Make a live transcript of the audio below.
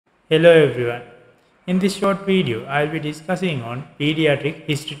Hello everyone. In this short video, I will be discussing on pediatric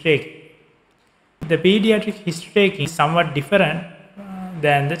history taking. The pediatric history taking is somewhat different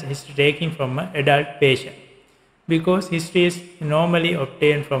than the history taking from an adult patient because history is normally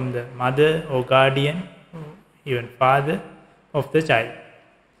obtained from the mother or guardian or even father of the child.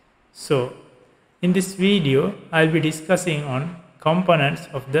 So, in this video, I will be discussing on components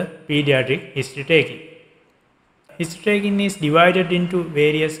of the pediatric history taking. History taking is divided into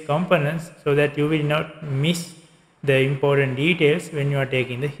various components so that you will not miss the important details when you are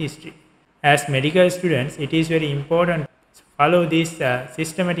taking the history. As medical students, it is very important to follow this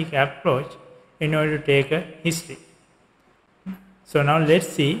systematic approach in order to take a history. So now let's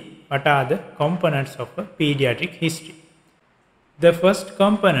see what are the components of a pediatric history. The first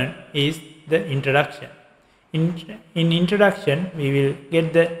component is the introduction. In introduction, we will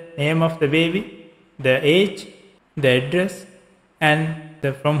get the name of the baby, the age, the address, and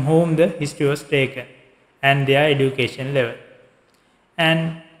from whom the history was taken, and their education level.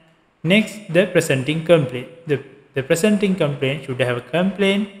 And next, the presenting complaint. The presenting complaint should have a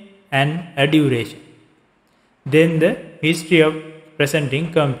complaint and a duration. Then the history of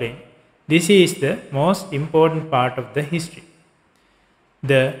presenting complaint. This is the most important part of the history.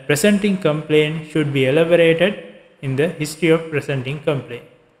 The presenting complaint should be elaborated in the history of presenting complaint.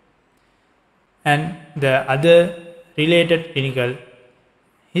 And the other related clinical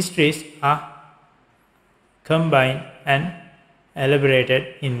histories are combined and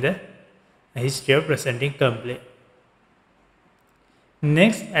elaborated in the history of presenting complaint.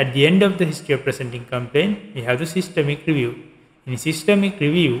 Next, at the end of the history of presenting complaint, we have the systemic review. In systemic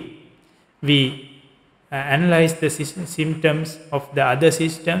review, we analyze the symptoms of the other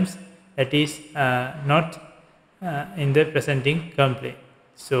systems that is not in the presenting complaint.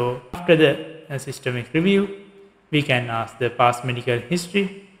 So, after the systemic review, we can ask the past medical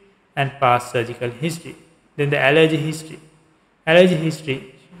history and past surgical history. Then the allergy history. Allergy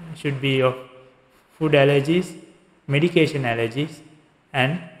history should be of food allergies, medication allergies,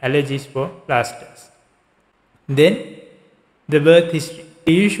 and allergies for plasters. Then the birth history.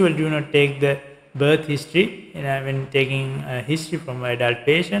 We usually do not take the birth history when taking a history from an adult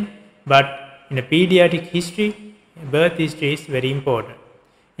patient, but in a pediatric history, birth history is very important.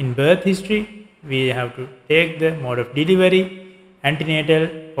 In birth history, we have to take the mode of delivery, antenatal,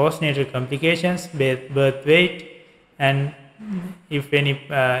 postnatal complications, birth weight, and if any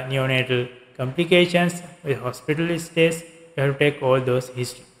neonatal complications with hospital stays, you have to take all those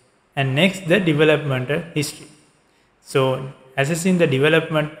history. And next, the developmental history. So, assessing the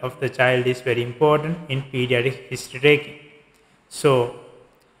development of the child is very important in pediatric history taking. So,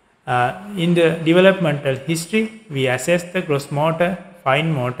 in the developmental history, we assess the gross motor,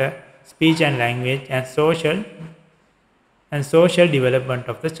 fine motor, speech and language, and social development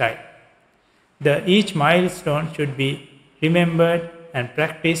of the child. Each milestone should be remembered and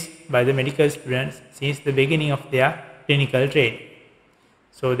practiced by the medical students since the beginning of their clinical training,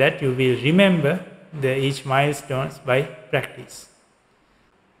 so that you will remember each milestones by practice.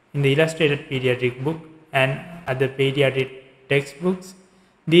 In the illustrated pediatric book and other pediatric textbooks,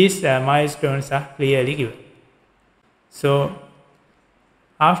 these milestones are clearly given. So,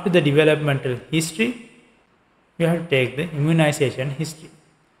 after the developmental history, we have to take the immunization history.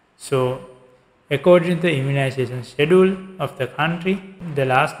 So, according to the immunization schedule of the country, the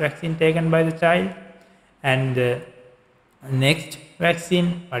last vaccine taken by the child and the next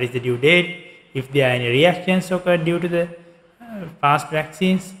vaccine, what is the due date, if there are any reactions occurred due to the past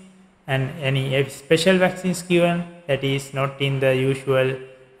vaccines, and any special vaccines given that is not in the usual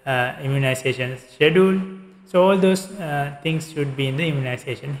immunization schedule. So, all those things should be in the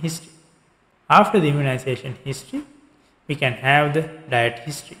immunization history. After the immunization history, we can have the diet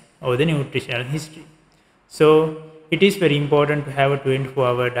history or the nutritional history. So, it is very important to have a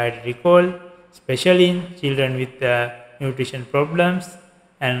 24-hour diet recall, especially in children with nutrition problems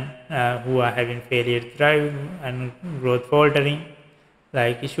and who are having failure to thrive and growth faltering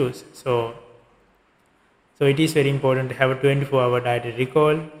like issues. So it is very important to have a 24-hour diet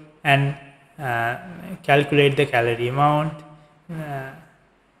recall and calculate the calorie amount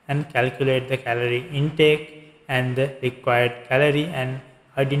and calculate the calorie intake and the required calorie and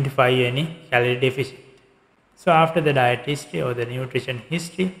identify any calorie deficit. So after the diet history or the nutrition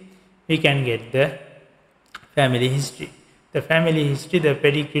history, we can get the family history. The family history, the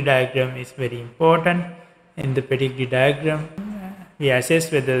pedigree diagram is very important. In the pedigree diagram, we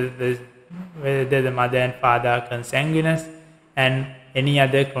assess whether the mother and father are consanguineous and any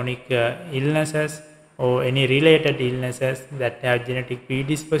other chronic illnesses or any related illnesses that have genetic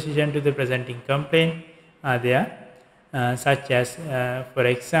predisposition to the presenting complaint are there. such as, for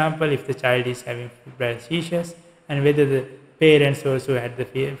example, if the child is having febrile seizures and whether the parents also had the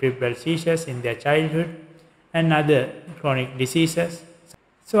febrile seizures in their childhood and other chronic diseases.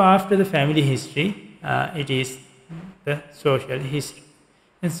 So after the family history, it is the social history.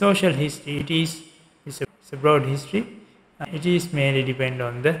 In social history, it's a broad history. It is mainly depend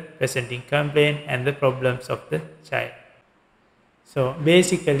on the presenting complaint and the problems of the child. So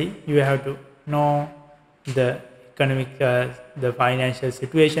basically, you have to know the economic, the financial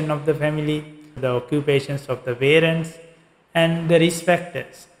situation of the family, the occupations of the parents, and the risk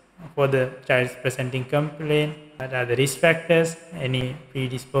factors for the child's presenting complaint. What are the risk factors, any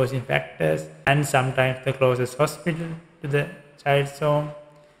predisposing factors, and sometimes the closest hospital to the child's home,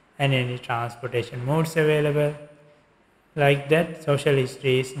 and any transportation modes available. Like that, social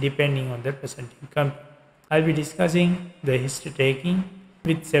history is depending on the presenting complaint. I'll be discussing the history taking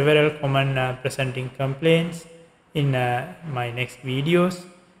with several common presenting complaints in my next videos,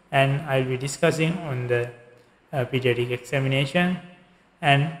 and I'll be discussing on the pediatric examination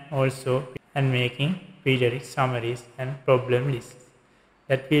and also making pediatric summaries and problem lists.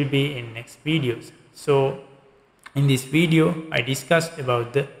 That will be in next videos. So in this video, I discussed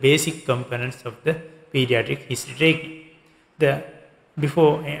about the basic components of the pediatric history taking.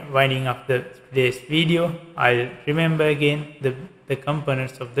 Before winding up today's video, I'll remember again the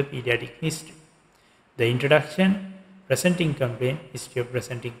components of the pediatric history. The introduction, presenting complaint, history of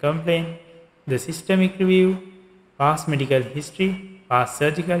presenting complaint, the systemic review, past medical history, past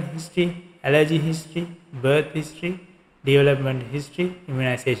surgical history, allergy history, birth history, development history,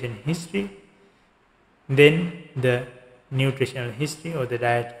 immunization history, then the nutritional history or the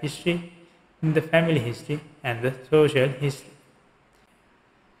diet history, the family history, and the social history.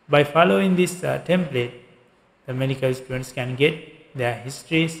 By following this template, the medical students can get their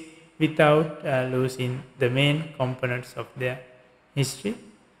histories without losing the main components of their history.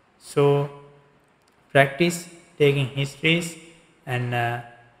 So practice taking histories, and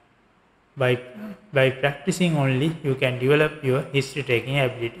by practicing only you can develop your history taking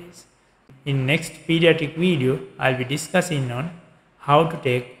abilities. In next pediatric video, I'll be discussing on how to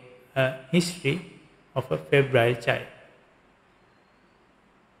take a history of a febrile child.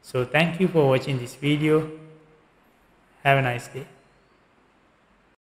 So thank you for watching this video. Have a nice day.